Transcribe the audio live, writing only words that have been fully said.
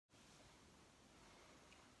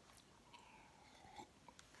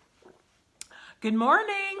Good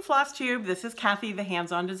morning, FlossTube. This is Cathy, the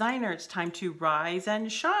hands-on designer. It's time to rise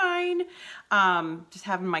and shine. Just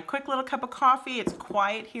having my quick little cup of coffee. It's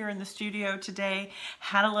quiet here in the studio today.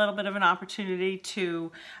 Had a little bit of an opportunity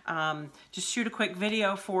to just shoot a quick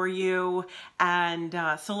video for you, and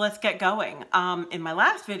so let's get going. In my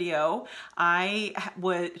last video, I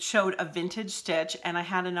showed a vintage stitch, and I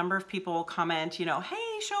had a number of people comment, you know, hey,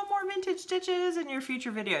 show more vintage stitches in your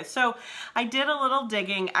future videos. So I did a little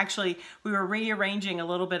digging. Actually, we were rearranging a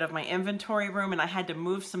little bit of my inventory room, and I had to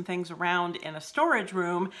move some things around in a storage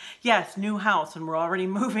room. Yes, new house, and we're already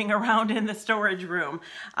moving around in the storage room.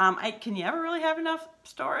 Can you ever really have enough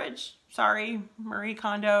storage? Sorry, Marie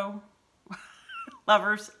Kondo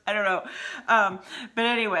lovers, I don't know. But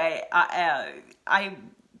anyway, I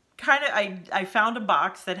found a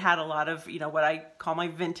box that had a lot of, you know, what I call my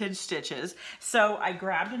vintage stitches. So I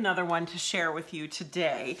grabbed another one to share with you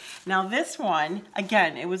today. Now this one,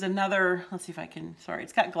 again, it was another, let's see if I can, sorry,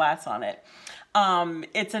 it's got glass on it.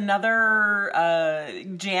 It's another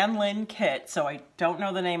Jan Lynn kit, so I don't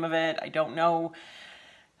know the name of it. I don't know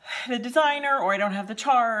the designer, or I don't have the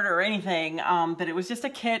chart or anything, but it was just a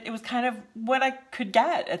kit. It was kind of what I could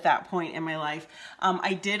get at that point in my life.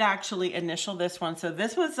 I did actually initial this one, so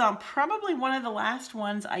this was probably one of the last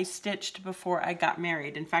ones I stitched before I got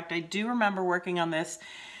married. In fact, I do remember working on this.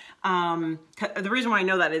 The reason why I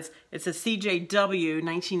know that is it's a CJW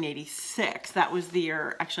 1986. That was the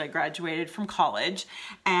year actually I graduated from college,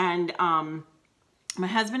 and my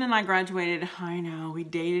husband and I graduated, I know, we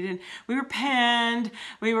dated and we were penned,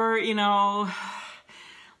 we were, you know,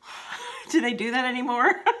 do they do that anymore?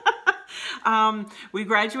 We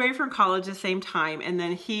graduated from college at the same time, and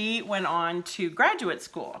then he went on to graduate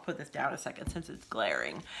school. I'll put this down a second since it's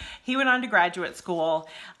glaring. He went on to graduate school,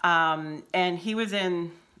 and he was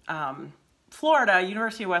in Florida,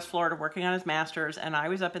 University of West Florida, working on his master's, and I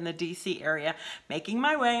was up in the DC area making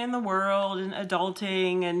my way in the world and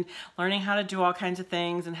adulting and learning how to do all kinds of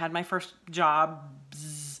things, and had my first job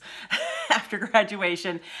after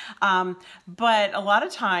graduation. But a lot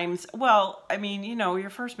of times, well, I mean, you know, your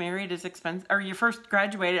first married is expensive, or your first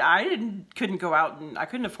graduated, I couldn't go out, and I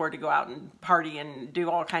couldn't afford to go out and party and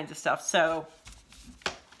do all kinds of stuff. So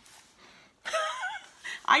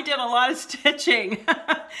I did a lot of stitching.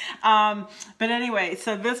 But anyway,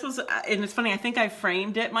 so this was, and it's funny, I think I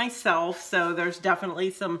framed it myself, so there's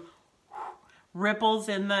definitely some ripples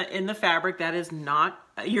in the fabric. That is not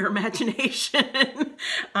your imagination.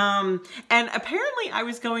 And apparently I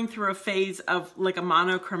was going through a phase of like a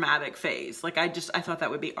monochromatic phase. Like I thought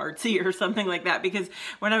that would be artsy or something like that, because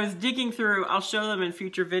when I was digging through, I'll show them in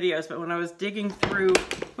future videos, but when I was digging through,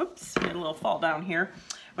 whoops, made a little fall down here.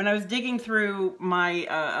 When I was digging through my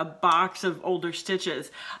a box of older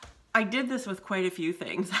stitches, I did this with quite a few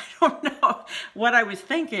things. I don't know what I was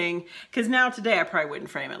thinking, because now today I probably wouldn't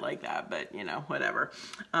frame it like that, but you know, whatever.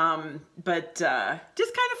 Just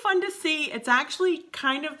kind of fun to see. It's actually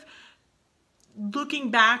kind of looking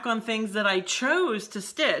back on things that I chose to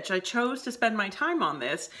stitch. I chose to spend my time on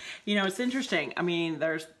this. You know, it's interesting. I mean,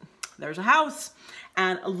 there's a house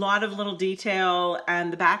and a lot of little detail,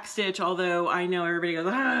 and the back stitch, although I know everybody goes,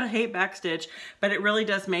 I hate back stitch, but it really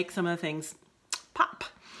does make some of the things pop.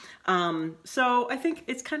 So I think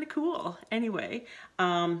it's kind of cool anyway.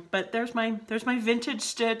 But there's my vintage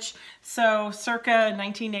stitch. So circa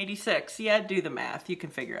 1986. Yeah, do the math. You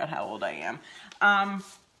can figure out how old I am.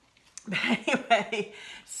 But anyway,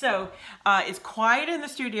 so it's quiet in the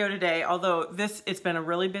studio today, although it's been a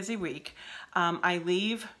really busy week. I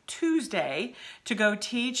leave Tuesday to go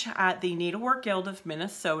teach at the Needlework Guild of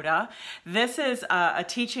Minnesota. This is a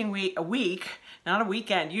teaching week, not a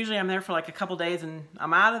weekend. Usually I'm there for like a couple days and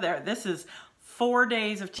I'm out of there. This is 4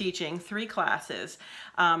 days of teaching, 3 classes.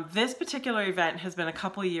 This particular event has been a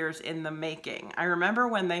couple years in the making. I remember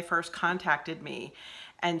when they first contacted me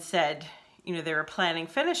and said, you know, they were planning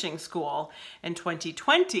finishing school in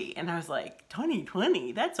 2020. And I was like,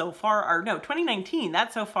 2020, that's so far, or no, 2019,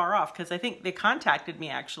 that's so far off. Because I think they contacted me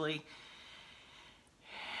actually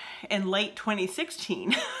in late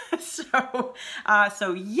 2016. So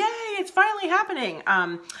yay, it's finally happening.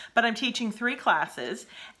 But I'm teaching 3 classes,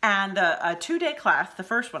 and a 2-day class, the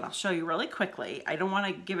first one I'll show you really quickly. I don't want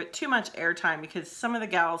to give it too much airtime, because some of the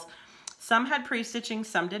gals, some had pre-stitching,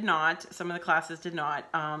 some did not. Some of the classes did not,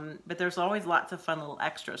 but there's always lots of fun little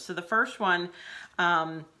extras. So the first one,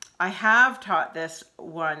 I have taught this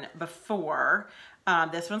one before.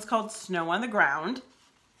 This one's called Snow on the Ground,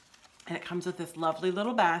 and it comes with this lovely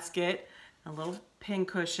little basket, a little pin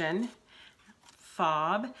cushion,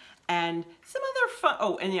 fob, and some other fun,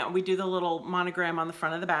 oh, and yeah, we do the little monogram on the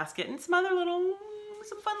front of the basket, and some other little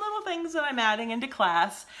some fun little things that I'm adding into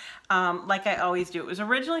class, like I always do. It was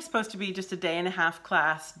originally supposed to be just a 1.5 day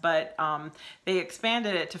class, but they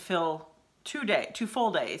expanded it to fill 2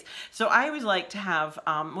 full days. So I always like to have,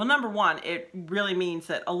 well, number one, it really means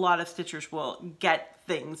that a lot of stitchers will get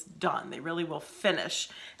things done. They really will finish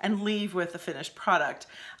and leave with a finished product,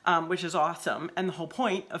 which is awesome, and the whole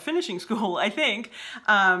point of finishing school, I think.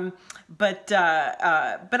 But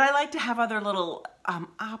I like to have other little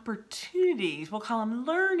opportunities. We'll call them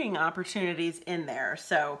learning opportunities in there.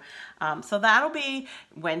 So so that'll be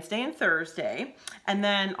Wednesday and Thursday, and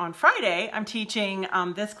then on Friday I'm teaching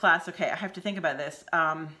this class. Okay, I have to think about this.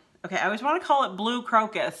 Okay, I always want to call it Blue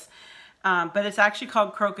Crocus. But it's actually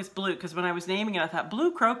called Crocus Blue, because when I was naming it, I thought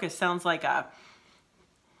Blue Crocus sounds like a,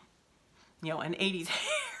 you know, an 80s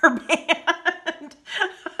hair band.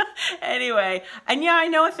 Anyway, and yeah, I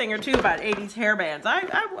know a thing or two about 80s hair bands.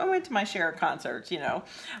 I went to my share of concerts, you know.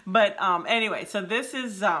 But anyway, so this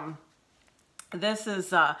is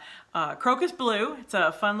Crocus Blue. It's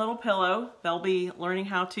a fun little pillow. They'll be learning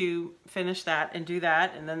how to finish that and do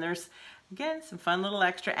that, and then there's, again, some fun little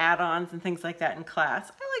extra add-ons and things like that in class.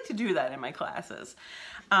 I like to do that in my classes.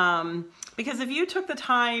 Because if you took the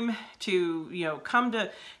time to, you know, come to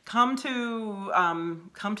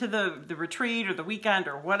the retreat or the weekend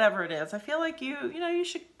or whatever it is, I feel like you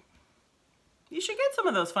should get some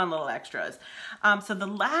of those fun little extras. So the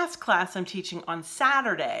last class I'm teaching on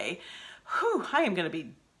Saturday, whew, I am going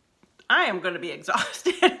to be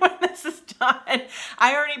exhausted when this is done.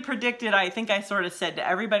 I already predicted, I think I sort of said to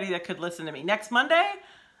everybody that could listen to me, next Monday,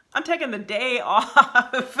 I'm taking the day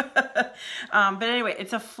off. But anyway,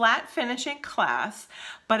 it's a flat finishing class,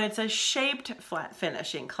 but it's a shaped flat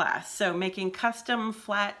finishing class. So making custom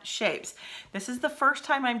flat shapes. This is the first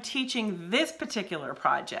time I'm teaching this particular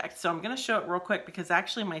project. So I'm going to show it real quick because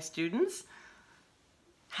actually my students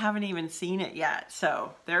haven't even seen it yet.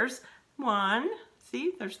 So there's one.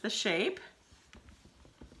 See, there's the shape.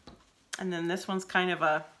 And then this one's kind of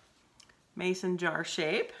a mason jar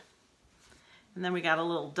shape. And then we got a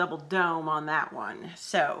little double dome on that one.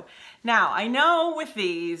 So now I know with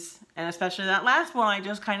these, and especially that last one I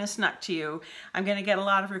just kind of snuck to you, I'm going to get a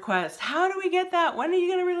lot of requests. How do we get that? When are you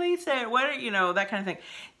going to release it? What are, you know, that kind of thing.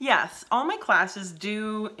 Yes, all my classes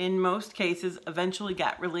do in most cases eventually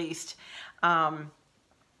get released.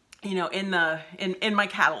 You know, in my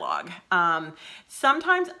catalog.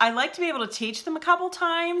 Sometimes I like to be able to teach them a couple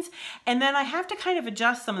times, and then I have to kind of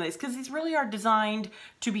adjust some of these because these really are designed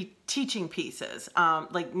to be teaching pieces,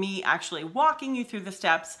 like me actually walking you through the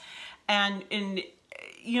steps, and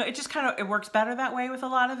you know, it just kind of, it works better that way with a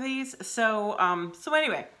lot of these. So so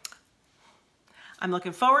anyway, I'm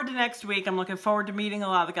looking forward to next week. I'm looking forward to meeting a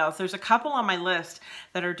lot of the gals. There's a couple on my list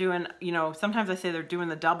that are doing, you know, sometimes I say they're doing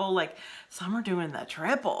the double, like some are doing the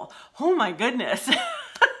triple. Oh my goodness.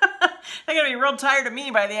 They're gonna be real tired of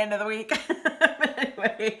me by the end of the week. But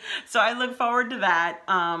anyway, so I look forward to that.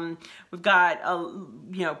 We've got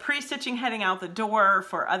you know, pre-stitching heading out the door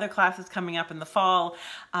for other classes coming up in the fall.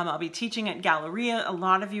 I'll be teaching at Galleria. A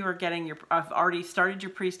lot of you are getting your, I've already started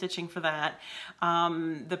your pre-stitching for that.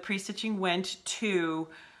 The pre-stitching went to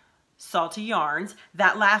Salty Yarns.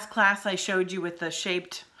 That last class I showed you with the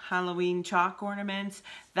shaped Halloween chalk ornaments,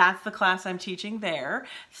 that's the class I'm teaching there.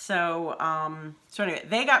 So so anyway,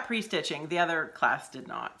 they got pre-stitching. The other class did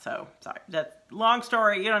not. So sorry, that's long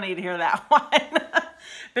story. You don't need to hear that one.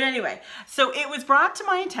 But anyway, so it was brought to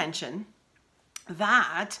my attention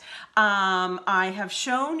that I have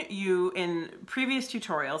shown you in previous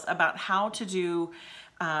tutorials about how to do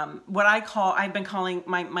what I've been calling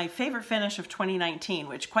my favorite finish of 2019,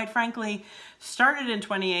 which quite frankly started in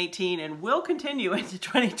 2018 and will continue into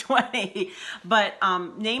 2020. But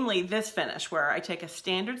namely this finish where I take a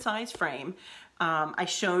standard size frame. I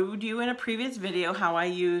showed you in a previous video how I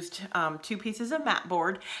used 2 pieces of mat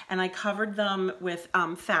board, and I covered them with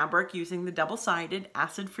fabric using the double-sided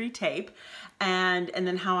acid-free tape, and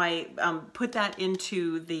then how I put that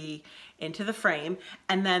into the frame,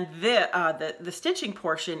 and then the stitching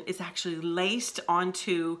portion is actually laced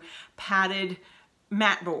onto padded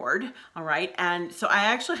mat board. All right, and so I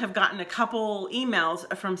actually have gotten a couple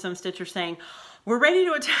emails from some stitchers saying, we're ready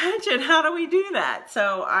to attach it. How do we do that?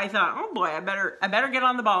 So I thought, oh boy, I better get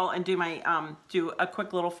on the ball and do my do a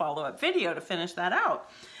quick little follow-up video to finish that out.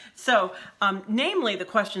 So namely, the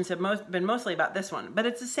questions have been mostly about this one, but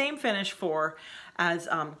it's the same finish as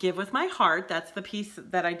Give With My Heart. That's the piece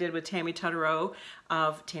that I did with Tammy Tutterow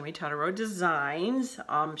of Tammy Tutterow Designs.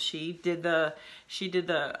 She did the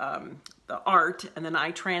art, and then I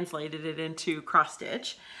translated it into cross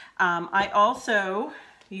stitch. I also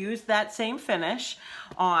use that same finish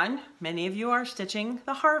on, many of you are stitching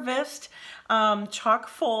the Harvest chock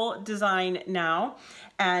full design now,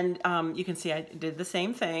 and you can see I did the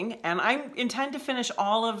same thing, and I intend to finish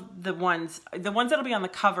all of the ones that'll be on the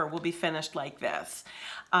cover will be finished like this,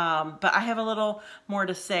 but I have a little more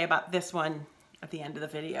to say about this one at the end of the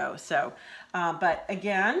video. So but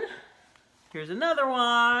again, here's another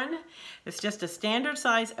one. It's just a standard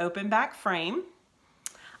size open back frame.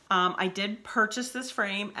 I did purchase this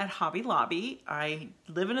frame at Hobby Lobby. I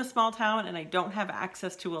live in a small town and I don't have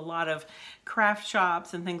access to a lot of craft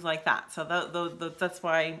shops and things like that. So that's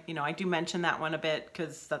why, you know, I do mention that one a bit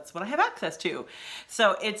because that's what I have access to.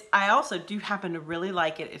 So I also do happen to really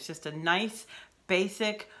like it. It's just a nice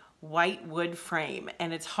basic white wood frame,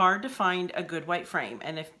 and it's hard to find a good white frame.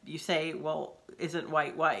 And if you say, well, isn't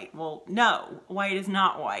white white? Well, no, white is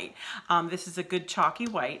not white. This is a good chalky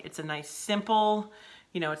white. It's a nice simple,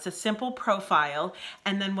 you know, it's a simple profile,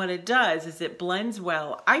 and then what it does is it blends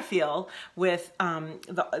well, I feel, with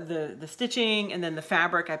the stitching and then the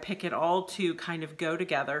fabric. I pick it all to kind of go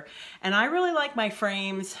together, and I really like my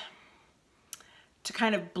frames to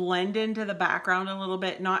kind of blend into the background a little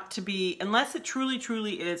bit, not to be, unless it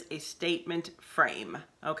truly is a statement frame,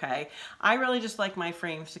 okay? I really just like my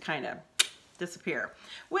frames to kind of disappear,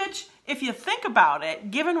 which, if you think about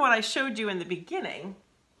it, given what I showed you in the beginning,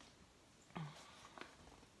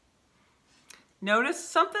 notice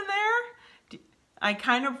something there? I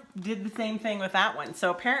kind of did the same thing with that one.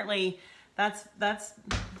 So apparently that's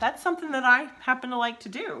something that I happen to like to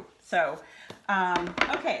do. So,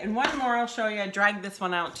 okay, and one more I'll show you. I dragged this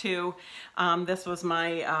one out too. This was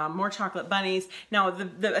my More Chocolate Bunnies. Now,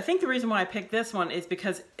 I think the reason why I picked this one is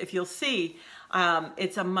because if you'll see,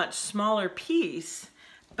 it's a much smaller piece,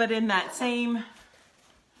 but in that same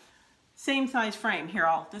size frame. Here,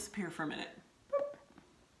 I'll disappear for a minute.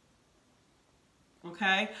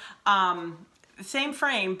 Okay, same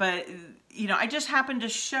frame, but you know, I just happened to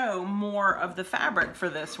show more of the fabric for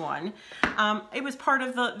this one. It was part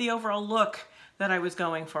of the overall look that I was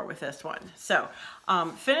going for with this one. So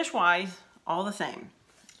finish wise, all the same.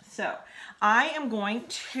 So I am going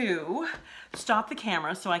to stop the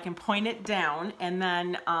camera so I can point it down and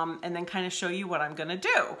then kind of show you what I'm gonna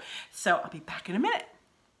do. So I'll be back in a minute.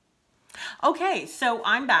 Okay, so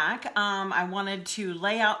I'm back. I wanted to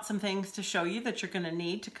lay out some things to show you that you're going to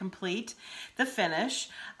need to complete the finish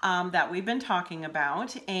that we've been talking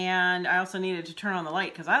about, and I also needed to turn on the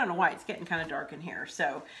light because I don't know why it's getting kind of dark in here.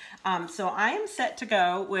 So, so I am set to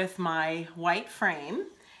go with my white frame,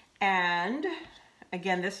 and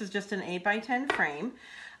again, this is just an 8x10 frame.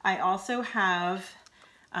 I also have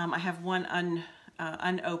I have one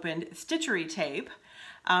unopened stitchery tape.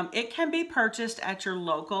 It can be purchased at your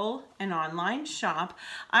local and online shop.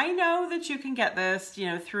 I know that you can get this, you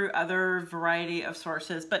know, through other variety of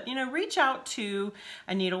sources, but, you know, reach out to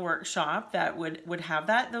a needlework shop that would have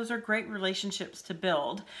that. Those are great relationships to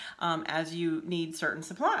build as you need certain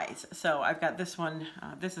supplies. So I've got this one.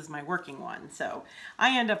 This is my working one. So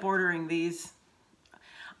I end up ordering these.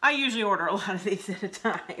 I usually order a lot of these at a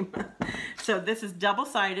time. So this is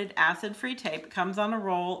double-sided acid-free tape. It comes on a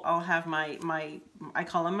roll. I'll have I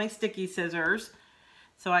call them my sticky scissors,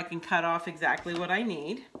 so I can cut off exactly what I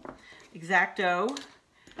need. X-Acto,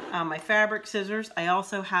 my fabric scissors. I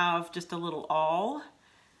also have just a little awl.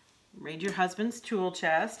 Raid your husband's tool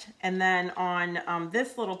chest. And then on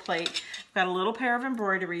this little plate, I've got a little pair of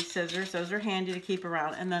embroidery scissors. Those are handy to keep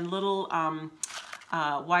around. And then little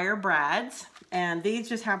wire brads. And these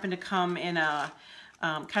just happen to come in a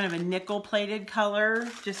kind of a nickel plated color,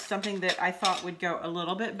 just something that I thought would go a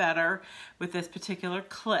little bit better with this particular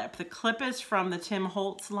clip. The clip is from the Tim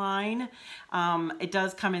Holtz line. It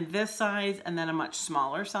does come in this size and then a much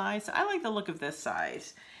smaller size. So I like the look of this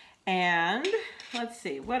size. And let's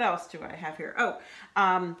see, what else do I have here? Oh,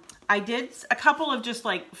 I did a couple of just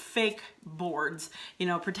like fake boards, you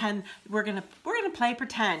know, pretend we're gonna play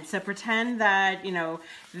pretend. So pretend that, you know,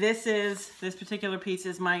 this particular piece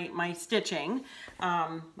is my stitching.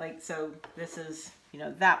 Like, so this is, you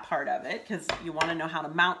know, that part of it, because you want to know how to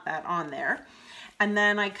mount that on there. And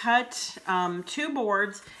then I cut 2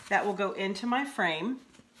 boards that will go into my frame.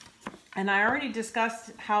 And I already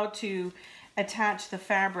discussed how to attach the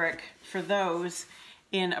fabric for those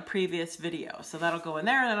in a previous video. So that'll go in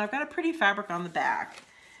there, and then I've got a pretty fabric on the back.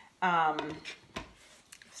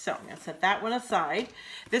 So I'm gonna set that one aside.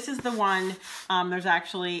 This is the one, there's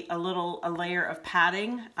actually a layer of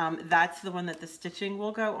padding. That's the one that the stitching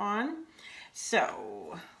will go on.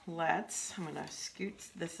 So I'm gonna scoot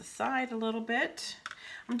this aside a little bit.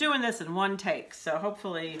 I'm doing this in one take, so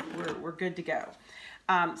hopefully we're good to go.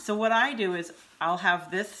 So what I do is I'll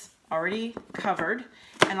have this already covered,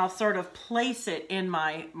 and I'll sort of place it in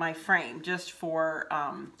my frame just for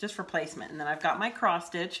placement. And then I've got my cross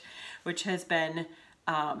stitch, which has been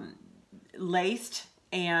laced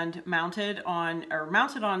and mounted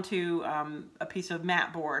onto a piece of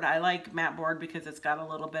mat board. I like mat board because it's got a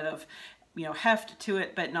little bit of, you know, heft to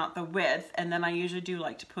it, but not the width. And then I usually do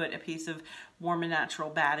like to put a piece of warm and natural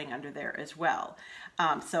batting under there as well.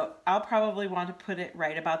 So I'll probably want to put it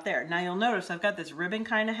right about there. Now you'll notice I've got this ribbon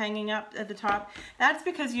kind of hanging up at the top. That's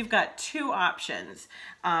because you've got two options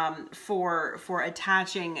for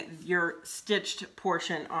attaching your stitched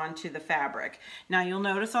portion onto the fabric. Now you'll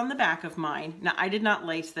notice on the back of mine, now I did not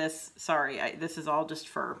lace this, sorry, this is all just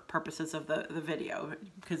for purposes of the video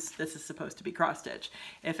because this is supposed to be cross stitch.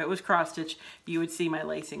 If it was cross stitch, you would see my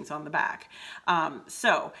lacings on the back.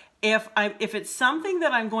 So if it's something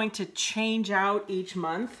that I'm going to change out each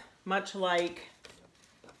month, much like,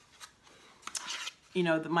 you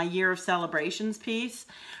know, my year of celebrations piece,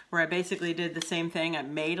 where I basically did the same thing. I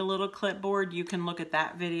made a little clipboard. You can look at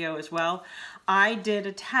that video as well. I did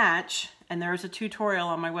attach, and there's a tutorial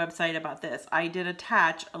on my website about this. I did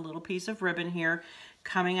attach a little piece of ribbon here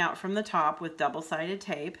coming out from the top with double-sided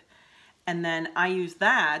tape. And then I use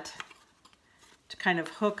that to kind of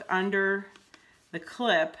hook under the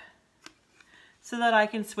clip so that I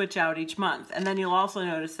can switch out each month. And then you'll also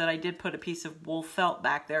notice that I did put a piece of wool felt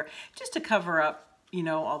back there just to cover up, you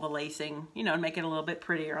know, all the lacing, you know, and make it a little bit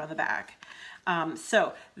prettier on the back.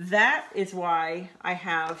 So that is why I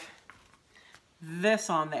have this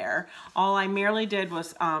on there. All I merely did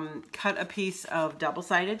was cut a piece of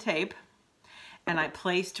double-sided tape, and I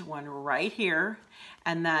placed one right here,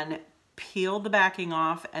 and then peeled the backing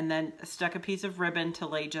off, and then stuck a piece of ribbon to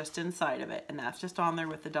lay just inside of it, and that's just on there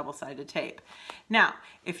with the double-sided tape. Now,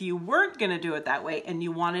 if you weren't going to do it that way and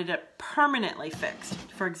you wanted it permanently fixed,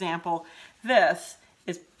 for example, this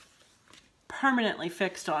is permanently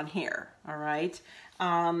fixed on here, all right?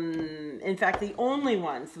 In fact, the only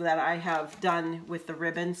ones that I have done with the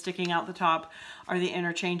ribbon sticking out the top are the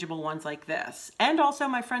interchangeable ones like this, and also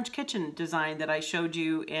my French kitchen design that I showed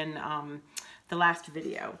you in the last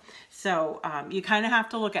video. So you kind of have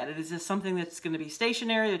to look at it. Is this something that's going to be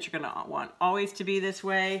stationary, that you're going to want always to be this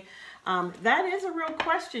way? That is a real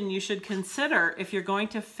question you should consider if you're going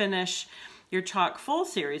to finish your Chalk Full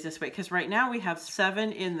series this way, because right now we have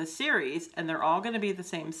 7 in the series and they're all going to be the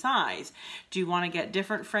same size. Do you want to get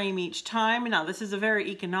different frame each time? Now this is a very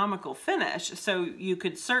economical finish, so you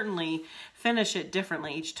could certainly finish it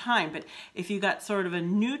differently each time, but if you got sort of a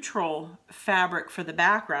neutral fabric for the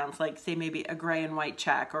backgrounds, like say maybe a gray and white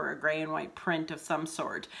check or a gray and white print of some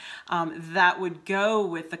sort, that would go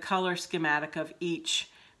with the color schematic of each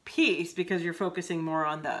piece, because you're focusing more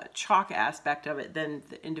on the chalk aspect of it than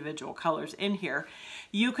the individual colors in here.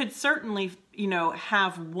 You could certainly, you know,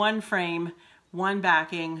 have one frame, one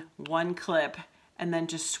backing, one clip, and then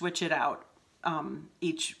just switch it out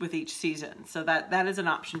with each season. So that is an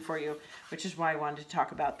option for you, which is why I wanted to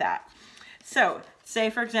talk about that. So say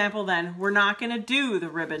for example then, we're not going to do the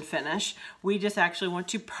ribbon finish. We just actually want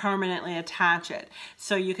to permanently attach it.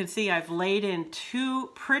 So you can see I've laid in 2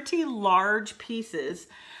 pretty large pieces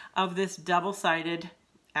of this double-sided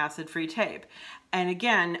acid-free tape. And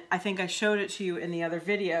again, I think I showed it to you in the other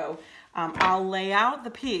video. I'll lay out the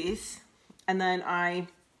piece, and then I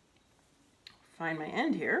find my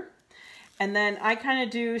end here. And then I kind of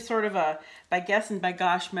do sort of a by guess and by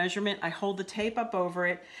gosh measurement. I hold the tape up over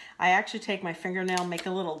it. I actually take my fingernail, make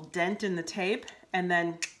a little dent in the tape, and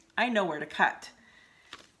then I know where to cut.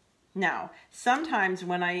 Now, sometimes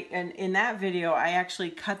when in that video, I actually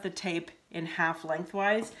cut the tape in half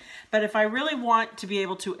lengthwise, but if I really want to be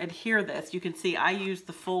able to adhere this, you can see I use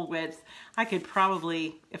the full width. I could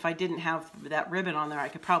probably, if I didn't have that ribbon on there, I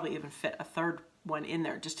could probably even fit a third one in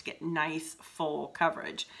there just to get nice full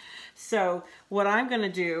coverage. So what I'm going to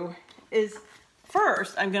do is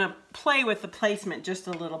first I'm going to play with the placement just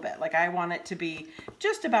a little bit. Like I want it to be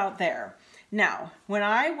just about there. Now when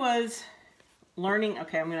I was learning,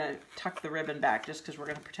 okay, I'm going to tuck the ribbon back just because we're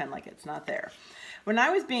going to pretend like it's not there. When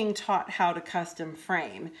I was being taught how to custom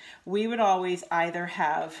frame, we would always either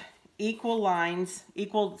have equal lines,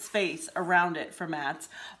 equal space around it for mats,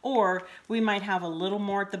 or we might have a little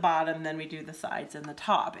more at the bottom than we do the sides and the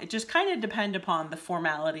top. It just kind of depends upon the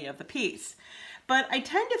formality of the piece. But I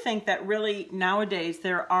tend to think that really nowadays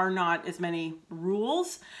there are not as many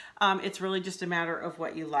rules. It's really just a matter of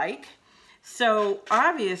what you like. So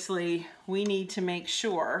obviously we need to make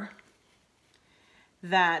sure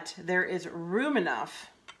that there is room enough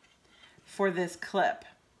for this clip,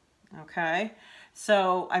 okay?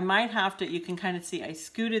 So I might have to, you can kind of see I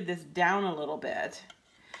scooted this down a little bit.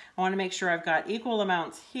 I want to make sure I've got equal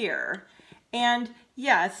amounts here. And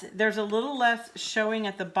yes, there's a little less showing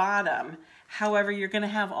at the bottom. However, you're going to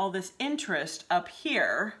have all this interest up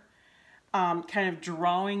here, kind of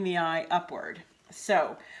drawing the eye upward.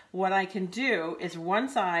 So what I can do is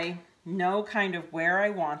once I know kind of where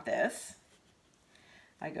I want this,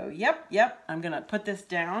 I go, yep, I'm going to put this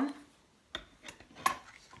down.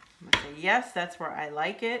 I'm going to say, yes, that's where I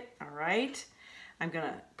like it. All right. I'm going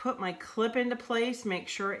to put my clip into place, make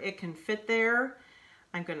sure it can fit there.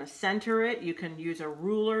 I'm going to center it. You can use a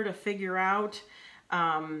ruler to figure out,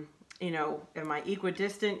 you know, am I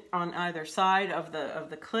equidistant on either side of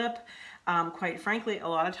the clip? Quite frankly, a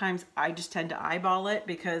lot of times I just tend to eyeball it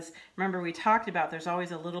because remember we talked about there's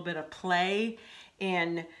always a little bit of play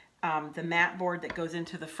in the mat board that goes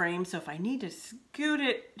into the frame. So if I need to scoot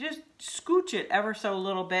it, just scooch it ever so a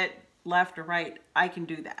little bit left or right, I can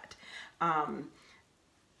do that.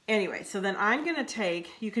 Anyway, so then I'm going to take,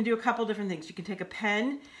 you can do a couple different things. You can take a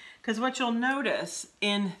pen, because what you'll notice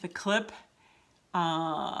in the clip,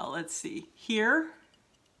 let's see, here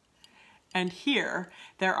and here,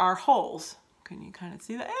 there are holes. Can you kind of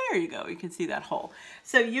see that? There you go. You can see that hole.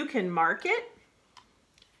 So you can mark it.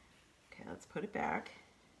 Okay, let's put it back.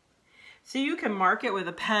 So you can mark it with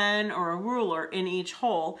a pen or a ruler in each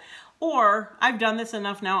hole, or I've done this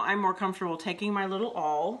enough now, I'm more comfortable taking my little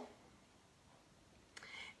awl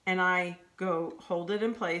and I go hold it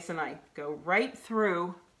in place and I go right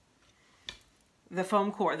through the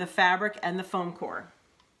foam core, the fabric and the foam core.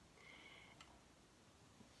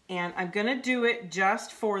 And I'm going to do it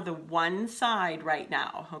just for the one side right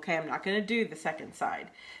now. Okay, I'm not going to do the second side.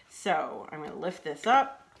 So I'm going to lift this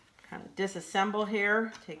up, kind of disassemble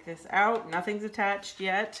here, take this out. Nothing's attached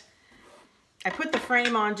yet. I put the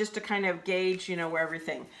frame on just to kind of gauge, you know, where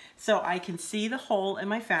everything. So I can see the hole in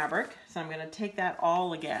my fabric. So I'm going to take that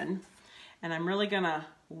all again. And I'm really going to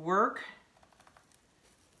work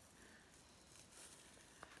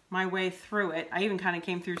my way through it. I even kind of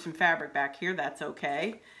came through some fabric back here. That's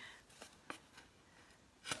okay.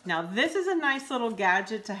 Now this is a nice little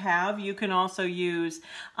gadget to have. You can also use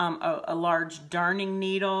a large darning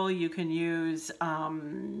needle. You can use,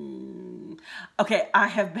 okay, I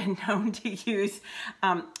have been known to use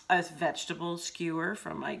a vegetable skewer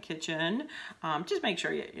from my kitchen. Just make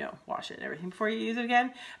sure you wash it and everything before you use it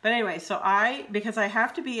again. But anyway, so because I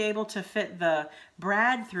have to be able to fit the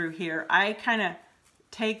brad through here, I kind of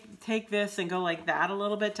take this and go like that a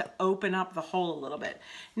little bit to open up the hole a little bit.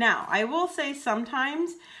 Now, I will say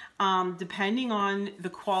sometimes, depending on the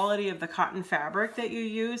quality of the cotton fabric that you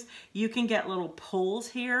use, you can get little pulls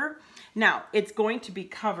here. Now, it's going to be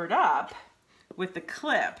covered up with the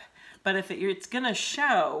clip, but if it's gonna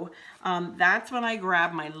show, that's when I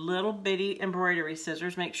grab my little bitty embroidery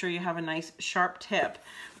scissors. Make sure you have a nice sharp tip.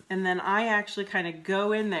 And then I actually kind of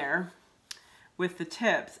go in there with the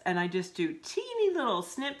tips and I just do teeny little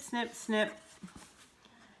snip, snip, snip,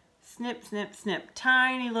 snip, snip, snip,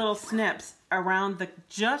 tiny little snips around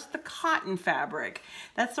just the cotton fabric.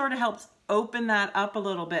 That sort of helps open that up a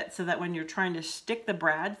little bit so that when you're trying to stick the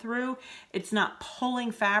brad through, it's not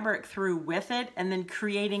pulling fabric through with it and then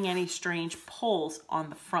creating any strange pulls on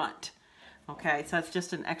the front. Okay, so that's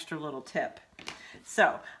just an extra little tip.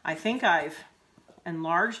 So I think I've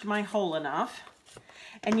enlarged my hole enough.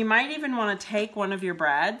 And you might even want to take one of your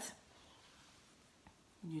brads,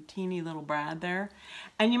 your teeny little brad there,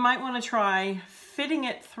 and you might want to try fitting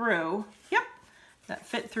it through. Yep, that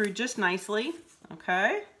fit through just nicely.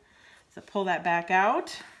 Okay, so pull that back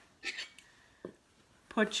out.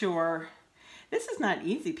 This is not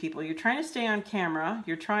easy, people. You're trying to stay on camera.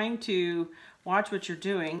 You're trying to watch what you're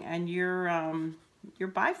doing, and your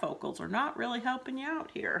bifocals are not really helping you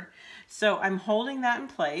out here. So I'm holding that in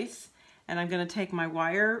place. And I'm going to take my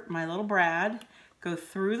wire, my little brad, go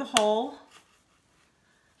through the hole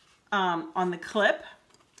on the clip,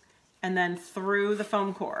 and then through the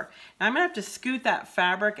foam core. Now I'm going to have to scoot that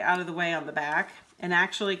fabric out of the way on the back. And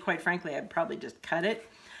actually, quite frankly, I'd probably just cut it.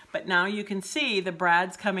 But now you can see the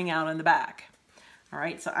brad's coming out in the back. All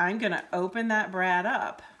right, so I'm going to open that brad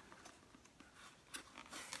up.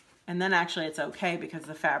 And then actually it's okay because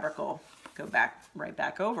the fabric will go right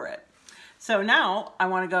back over it. So now I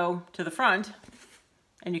want to go to the front,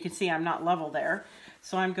 and you can see I'm not level there.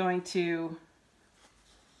 So I'm going to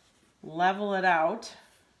level it out.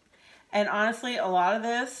 And honestly, a lot of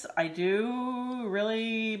this I do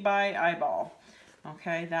really by eyeball.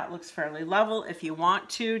 Okay, that looks fairly level. If you want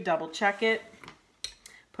to, double check it.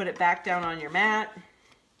 Put it back down on your mat.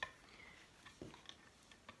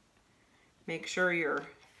 Make sure you're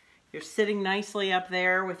sitting nicely up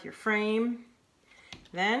there with your frame.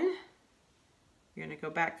 Then you're going to go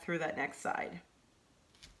back through that next side.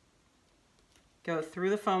 go through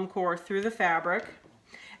the foam core, through the fabric.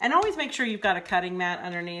 And always make sure you've got a cutting mat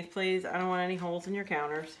underneath, please. I don't want any holes in your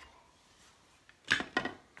counters.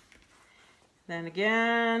 Then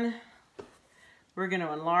again, we're going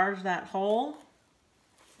to enlarge that hole.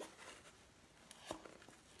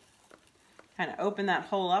 Kind of open that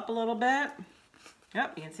hole up a little bit.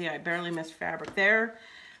 Yep, you can see I barely missed fabric there.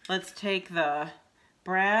 Let's take the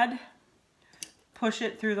brad, push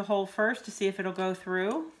it through the hole first to see if it'll go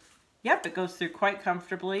through. Yep, it goes through quite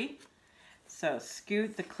comfortably. So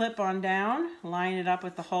scoot the clip on down, line it up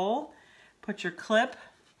with the hole, put your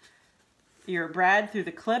brad through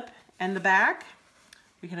the clip and the back.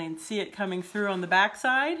 We can see it coming through on the back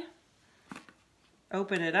side.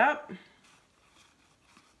 Open it up,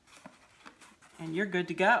 and you're good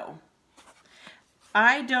to go.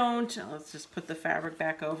 Let's just put the fabric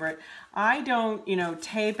back over it. I don't,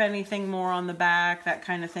 tape anything more on the back, that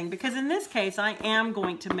kind of thing, because in this case, I am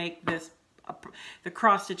going to make this, the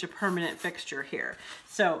cross stitch, a permanent fixture here.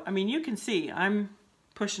 So, I mean, you can see I'm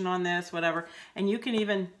pushing on this, whatever, and you can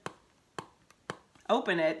even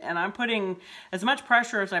open it, and I'm putting as much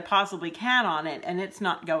pressure as I possibly can on it, and it's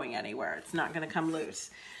not going anywhere. It's not going to come loose.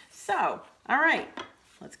 So, all right.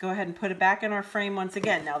 Let's go ahead and put it back in our frame once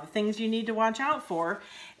again. Now, the things you need to watch out for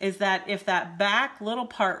is that if that back little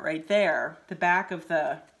part right there, the back of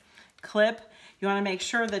the clip, you want to make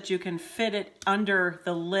sure that you can fit it under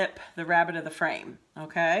the lip, the rabbet of the frame,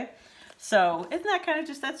 okay? So, isn't that kind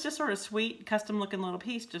of that's just sort of sweet, custom looking little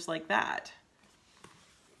piece just like that.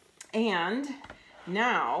 And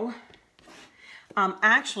now,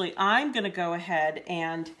 actually, I'm going to go ahead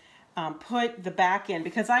and put the back in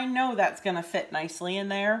because I know that's going to fit nicely in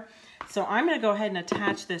there. So I'm going to go ahead and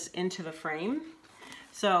attach this into the frame.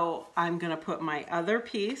 So I'm going to put my other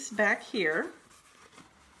piece back here.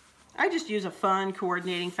 I just use a fun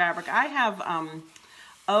coordinating fabric. I have,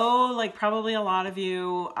 like probably a lot of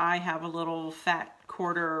you, I have a little fat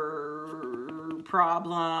quarter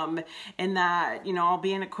problem in that, I'll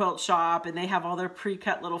be in a quilt shop and they have all their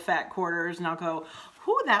pre-cut little fat quarters and I'll go,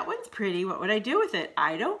 ooh, that one's pretty. What would I do with it?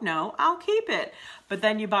 I don't know. I'll keep it. But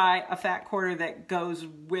then you buy a fat quarter that goes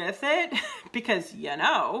with it because, you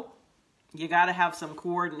got to have some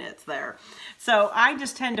coordinates there. So I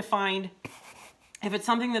just tend to find, if it's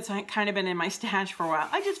something that's kind of been in my stash for a while,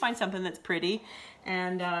 I just find something that's pretty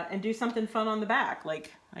and do something fun on the back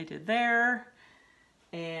like I did there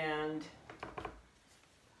and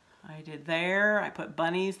I did there. I put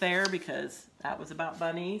bunnies there because that was about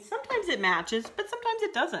bunnies. Sometimes it matches, but sometimes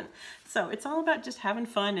it doesn't. So it's all about just having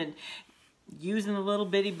fun and using a little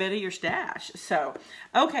bitty bit of your stash. So,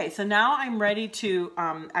 okay, so now I'm ready to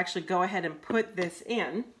actually go ahead and put this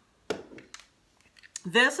in.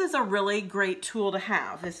 This is a really great tool to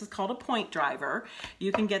have. This is called a point driver.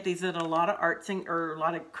 You can get these at a lot of or a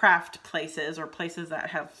lot of craft places or places that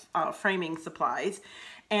have framing supplies.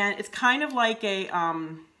 And it's kind of like a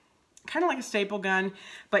staple gun,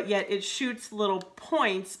 but yet it shoots little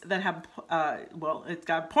points that have, it's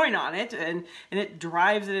got a point on it, and it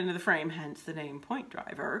drives it into the frame, hence the name point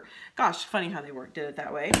driver. Gosh, funny how they did it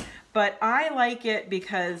that way. But I like it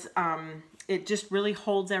because it just really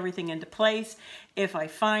holds everything into place. If I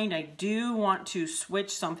find I do want to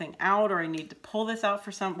switch something out or I need to pull this out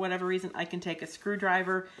for whatever reason, I can take a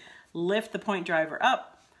screwdriver, lift the point driver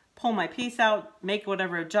up, pull my piece out, make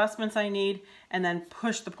whatever adjustments I need, and then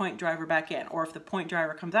push the point driver back in. Or if the point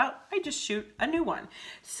driver comes out, I just shoot a new one.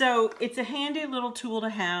 So it's a handy little tool to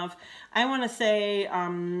have. I want to say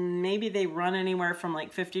maybe they run anywhere from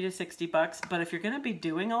like 50 to 60 bucks, but if you're going to be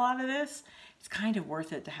doing a lot of this, it's kind of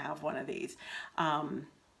worth it to have one of these.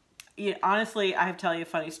 Honestly, I have to tell you a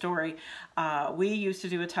funny story. We used to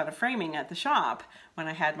do a ton of framing at the shop when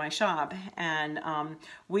I had my shop, and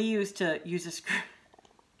we used to use a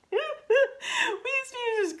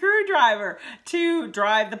screwdriver to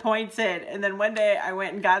drive the points in. And then one day I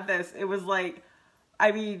went and got this. It was like,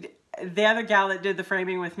 the other gal that did the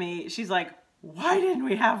framing with me, she's like, why didn't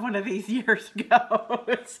we have one of these years ago?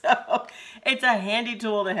 So it's a handy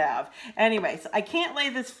tool to have. Anyways, I can't lay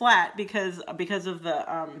this flat because of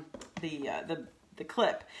the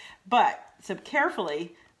clip. But so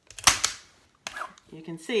carefully, you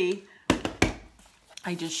can see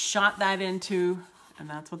I just shot that into, and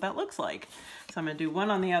that's what that looks like. So I'm going to do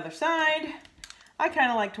one on the other side. I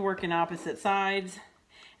kind of like to work in opposite sides.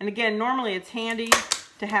 And again, normally it's handy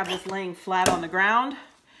to have this laying flat on the ground,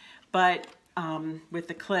 but with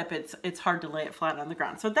the clip, it's hard to lay it flat on the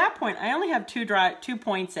ground. So at that point, I only have two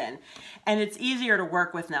points in, and it's easier to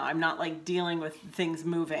work with now. I'm not like dealing with things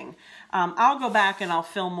moving. I'll go back and I'll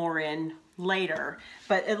fill more in later,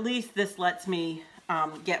 but at least this lets me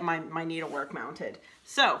get my needlework mounted.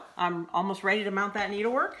 So I'm almost ready to mount that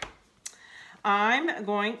needlework. I'm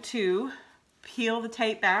going to peel the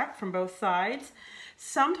tape back from both sides.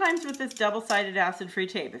 Sometimes with this double-sided acid-free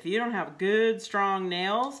tape, if you don't have good strong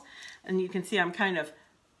nails, and you can see I'm kind of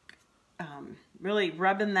really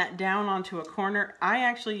rubbing that down onto a corner, I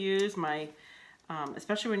actually use my,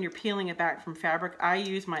 especially when you're peeling it back from fabric, I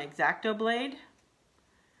use my X-Acto blade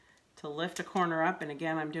to lift a corner up. And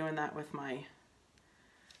again, I'm doing that with my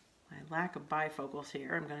lack of bifocals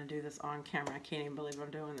here. I'm going to do this on camera. I can't even believe I'm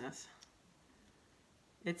doing this.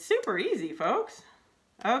 It's super easy, folks.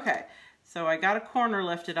 Okay, so I got a corner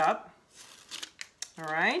lifted up.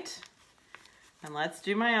 All right. And let's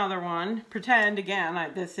do my other one. Pretend,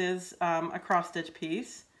 again, this is a cross stitch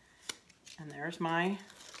piece. And there's my,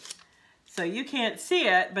 so you can't see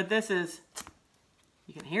it, but this is,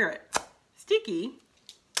 you can hear it, sticky.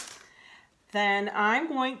 Then I'm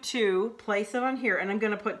going to place it on here, and I'm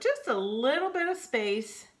going to put just a little bit of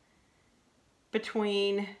space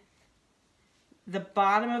between the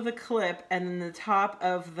bottom of the clip and then the top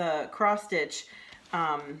of the cross stitch.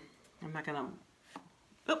 I'm not going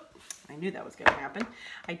to, I knew that was going to happen.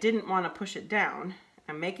 I didn't want to push it down.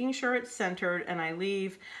 I'm making sure it's centered, and I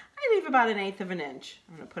leave about 1/8 of an inch.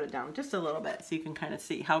 I'm going to put it down just a little bit so you can kind of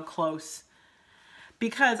see how close,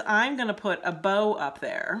 because I'm going to put a bow up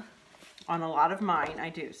there. On a lot of mine, I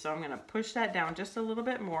do. So I'm going to push that down just a little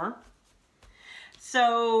bit more.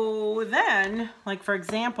 So then, like for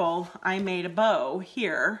example, I made a bow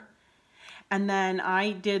here. And then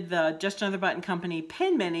I did the Just Another Button Company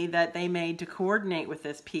pin mini that they made to coordinate with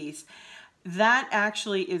this piece. That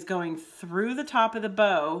actually is going through the top of the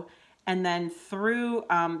bow and then through,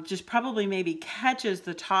 just probably maybe catches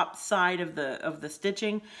the top side of the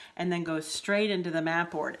stitching and then goes straight into the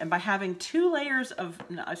mat board. And by having 2 layers of,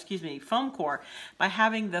 foam core, by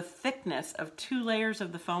having the thickness of 2 layers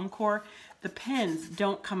of the foam core, the pins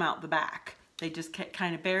don't come out the back. They just get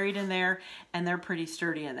kind of buried in there, and they're pretty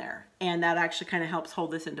sturdy in there. And that actually kind of helps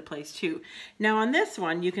hold this into place too. Now on this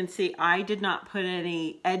one, you can see I did not put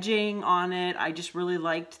any edging on it. I just really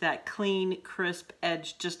liked that clean, crisp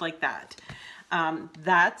edge, just like that.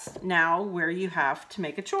 That's now where you have to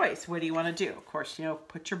make a choice. What do you want to do? Of course, you know,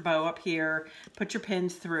 put your bow up here, put your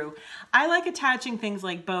pins through. I like attaching things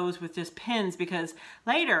like bows with just pins because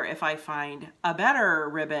later if I find a better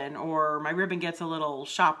ribbon or my ribbon gets a little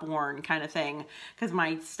shop worn kind of thing, because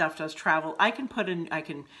my stuff does travel, I can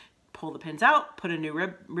pull the pins out, put a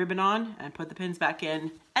new ribbon on, and put the pins back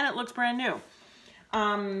in, and it looks brand new.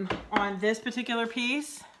 On this particular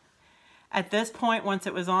piece, at this point, once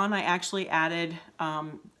it was on, I actually added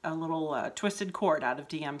a little twisted cord out of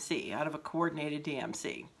DMC, out of a coordinated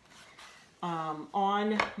DMC.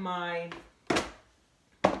 On my,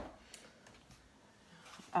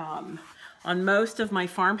 on most of my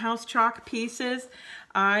farmhouse chalk pieces,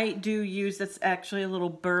 I do use, that's actually a little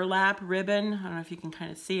burlap ribbon. I don't know if you can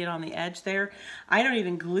kind of see it on the edge there. I don't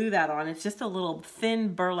even glue that on. It's just a little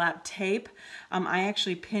thin burlap tape. I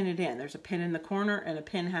actually pin it in. There's a pin in the corner and a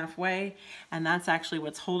pin halfway, and that's actually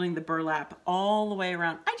what's holding the burlap all the way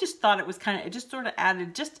around. I just thought it was kind of, it just sort of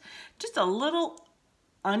added just a little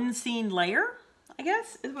unseen layer, I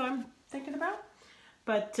guess, is what I'm thinking about.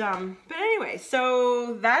 But anyway,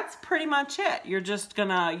 so that's pretty much it. You're just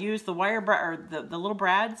gonna use the wire or the little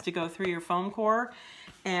brads to go through your foam core,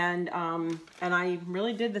 and I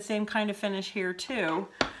really did the same kind of finish here too,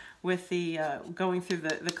 with the going through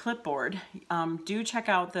the clipboard. Do check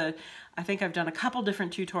out I think I've done a couple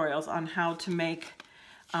different tutorials on how to make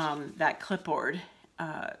that clipboard.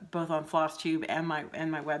 Both on FlossTube and my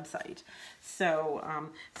website. So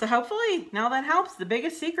so hopefully now that helps. The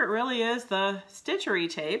biggest secret really is the stitchery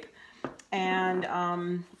tape, and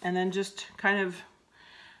then just kind of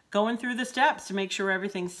going through the steps to make sure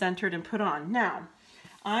everything's centered and put on. Now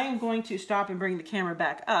I am going to stop and bring the camera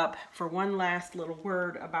back up for one last little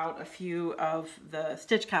word about a few of the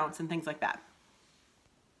stitch counts and things like that.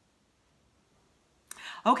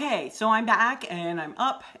 Okay, so I'm back and I'm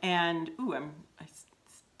up, and ooh,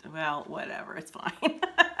 well, whatever, it's fine.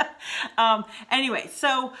 Anyway,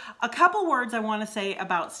 so a couple words I want to say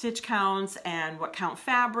about stitch counts and what count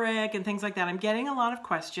fabric and things like that. I'm getting a lot of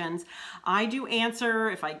questions. I do answer,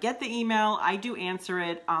 if I get the email, I do answer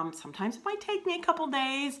it. Sometimes it might take me a couple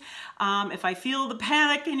days. If I feel the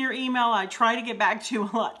panic in your email, I try to get back to you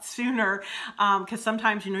a lot sooner, because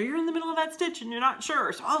sometimes, you know, you're in the middle of that stitch and you're not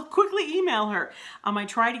sure, so I'll quickly email her. I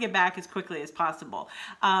try to get back as quickly as possible.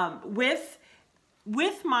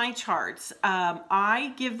 With my charts,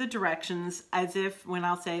 I give the directions as if when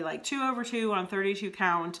I'll say like 2/2 on 32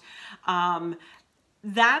 count,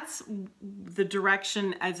 that's the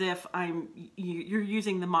direction as if you're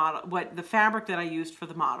using the model, the fabric that I used for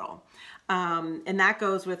the model. And that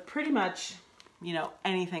goes with pretty much, you know,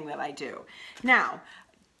 anything that I do. Now,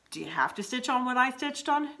 do you have to stitch on what I stitched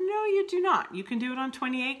on? No, you do not. You can do it on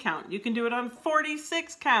 28 count. You can do it on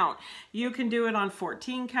 46 count. You can do it on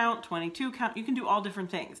 14 count, 22 count. You can do all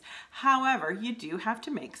different things. However, you do have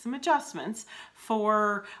to make some adjustments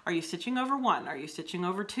for, are you stitching over 1? Are you stitching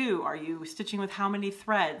over 2? Are you stitching with how many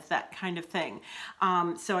threads? That kind of thing.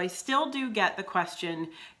 So I still do get the question,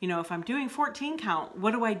 you know, if I'm doing 14 count,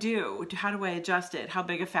 what do I do? How do I adjust it? How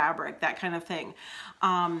big a fabric? That kind of thing.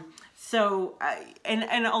 So,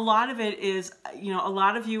 and a lot of it is, you know, a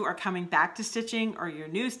lot of you are coming back to stitching, or you're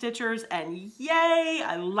new stitchers, and yay,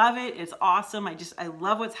 I love it. It's awesome. I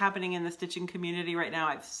love what's happening in the stitching community right now.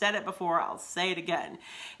 I've said it before, I'll say it again.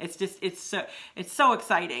 It's just, it's so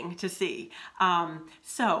exciting to see.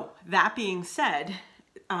 So that being said,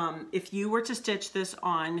 if you were to stitch this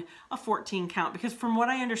on a 14 count, because from what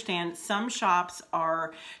I understand, some shops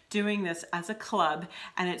are doing this as a club,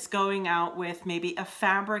 and it's going out with maybe a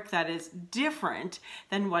fabric that is different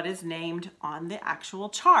than what is named on the actual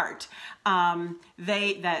chart.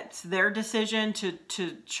 That's their decision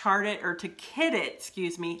to chart it, or to kit it,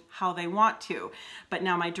 excuse me, how they want to. But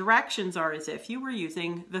now my directions are as if you were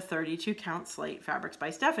using the 32 count slate fabrics by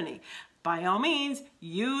Stephanie. By all means,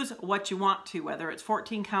 use what you want to, whether it's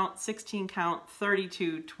 14 count, 16 count,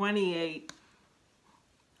 32, 28.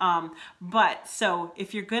 But so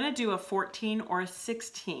if you're going to do a 14 or a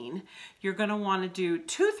 16, you're going to want to do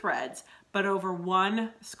 2 threads, but over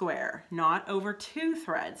 1 square, not over 2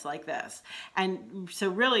 threads like this. And so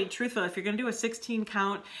really, truthfully, if you're going to do a 16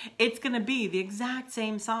 count, it's going to be the exact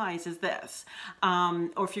same size as this.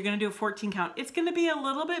 Or if you're going to do a 14 count, it's going to be a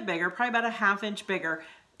little bit bigger, probably about a 1/2 inch bigger,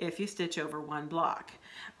 if you stitch over 1 block.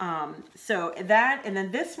 So that, and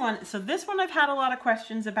then this one, so this one I've had a lot of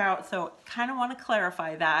questions about, so kind of want to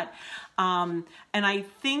clarify that. And I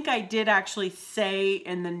think I did actually say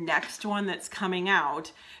in the next one that's coming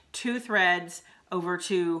out, 2 threads over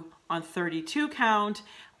 2 on 32 count,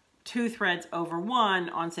 2 threads over 1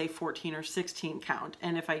 on, say, 14 or 16 count.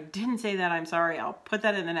 And if I didn't say that, I'm sorry, I'll put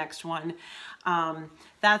that in the next one.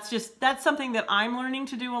 That's something that I'm learning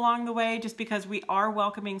to do along the way, just because we are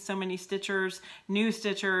welcoming so many stitchers, new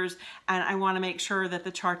stitchers, and I want to make sure that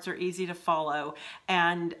the charts are easy to follow.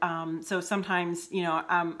 And so sometimes, you know,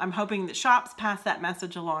 I'm hoping that shops pass that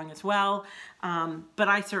message along as well. But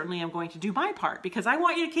I certainly am going to do my part, because I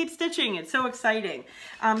want you to keep stitching. It's so exciting.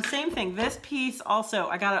 Same thing, this piece also,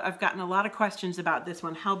 I've gotten a lot of questions about this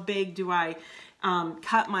one. How big do I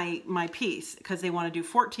cut my piece? Because they want to do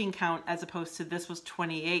 14 count as opposed to this was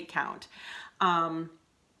 28 count.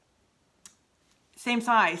 Same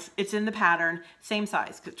size, it's in the pattern, same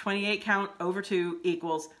size, because 28 count over 2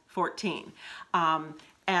 equals 14.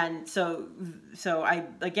 And so I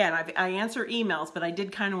answer emails, but I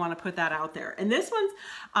did kind of want to put that out there. And this one's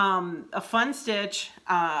a fun stitch.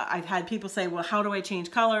 I've had people say, well, how do I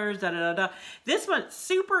change colors? Da, da, da, da. This one's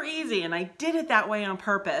super easy, and I did it that way on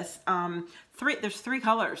purpose. There's 3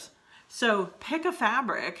 colors. So pick a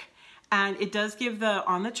fabric, and it does give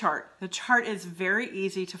on the chart is very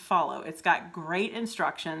easy to follow. It's got great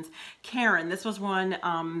instructions. Karen, this was one,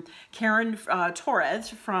 Karen Torres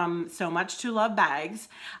from So Much to Love Bags,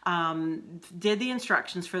 did the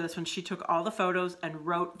instructions for this one. She took all the photos and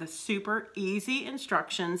wrote the super easy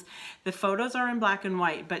instructions. The photos are in black and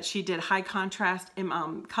white, but she did high contrast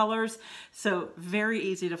colors, so very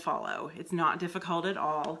easy to follow. It's not difficult at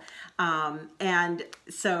all. And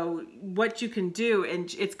so what you can do,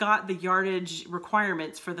 and it's got the yardage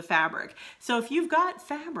requirements for the fabric. So if you've got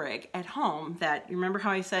fabric at home that, you remember how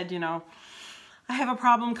I said, you know, I have a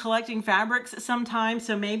problem collecting fabrics sometimes,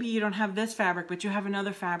 so maybe you don't have this fabric, but you have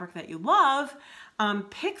another fabric that you love,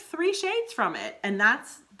 pick 3 shades from it, and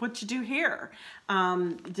that's what you do here.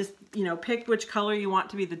 Just, you know, pick which color you want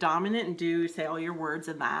to be the dominant, and say all your words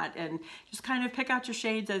in that, and just kind of pick out your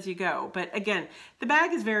shades as you go. But again, the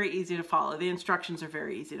bag is very easy to follow. The instructions are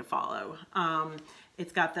very easy to follow.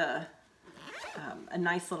 It's got a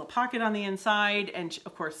nice little pocket on the inside, and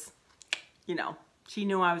of course, you know, she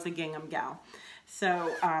knew I was a gingham gal. So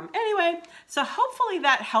anyway, so hopefully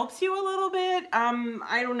that helps you a little bit.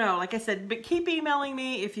 I don't know, like I said, but keep emailing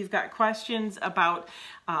me if you've got questions about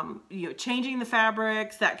you know, changing the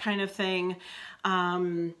fabrics, that kind of thing.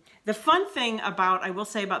 The fun thing about, I will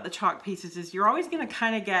say about the chalk pieces, is you're always going to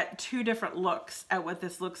kind of get 2 different looks at what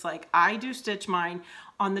this looks like. I do stitch mine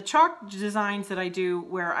on the chalk designs that I do,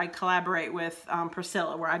 where I collaborate with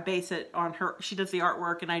Priscilla, where I base it on her. She does the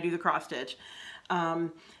artwork and I do the cross stitch.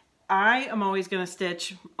 I am always going to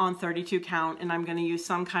stitch on 32 count, and I'm going to use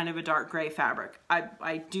some kind of a dark gray fabric.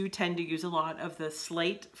 I do tend to use a lot of the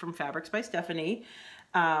Slate from Fabrics by Stephanie.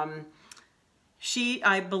 She,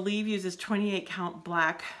 I believe, uses 28 count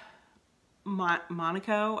black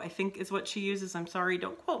Monaco, I think is what she uses. I'm sorry,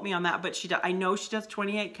 don't quote me on that, but I know she does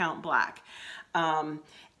 28 count black.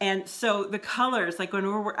 And so the colors, like when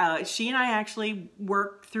we're, she and I actually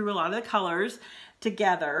worked through a lot of the colors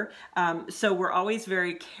together. So we're always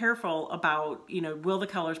very careful about, you know, will the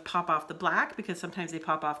colors pop off the black, because sometimes they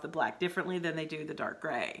pop off the black differently than they do the dark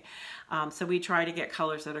gray. So we try to get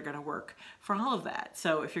colors that are going to work for all of that.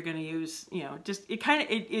 So if you're going to use, you know, just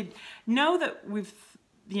know that we've,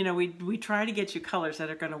 you know, we try to get you colors that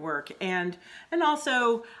are going to work. And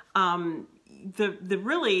also the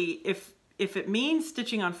really, if it means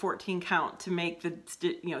stitching on 14 count to make the,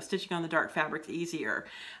 you know, stitching on the dark fabrics easier,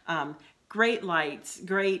 great lights,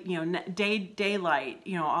 great, you know, daylight,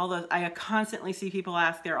 you know, all those. I constantly see people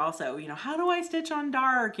ask there also, you know, how do I stitch on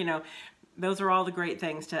dark? You know, those are all the great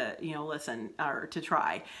things to, you know, listen or to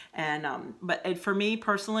try. And, but for me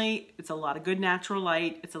personally, it's a lot of good natural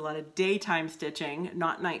light. It's a lot of daytime stitching,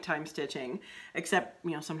 not nighttime stitching, except,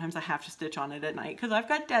 you know, sometimes I have to stitch on it at night because I've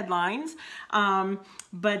got deadlines.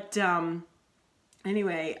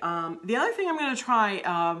 Anyway, the other thing I'm going to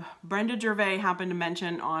try, Brenda Gervais happened to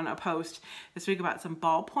mention on a post this week about some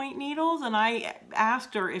ballpoint needles, and I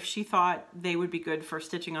asked her if she thought they would be good for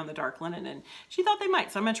stitching on the dark linen, and she thought they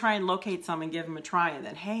might. So I'm going to try and locate some and give them a try, and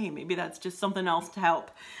then, hey, maybe that's just something else to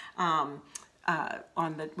help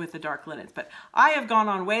with the dark linens. But I have gone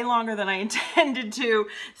on way longer than I intended to,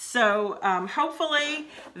 so hopefully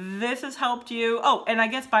this has helped you. Oh, and I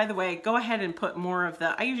guess, by the way, go ahead and put more of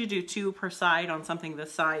the, I usually do 2 per side on something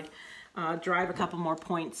this side. Drive a couple more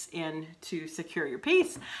points in to secure your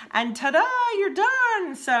piece, and ta-da, you're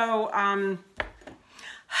done. So I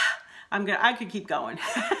could keep going.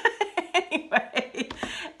 Anyway,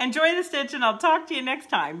 enjoy the stitch, and I'll talk to you next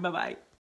time. Bye-bye.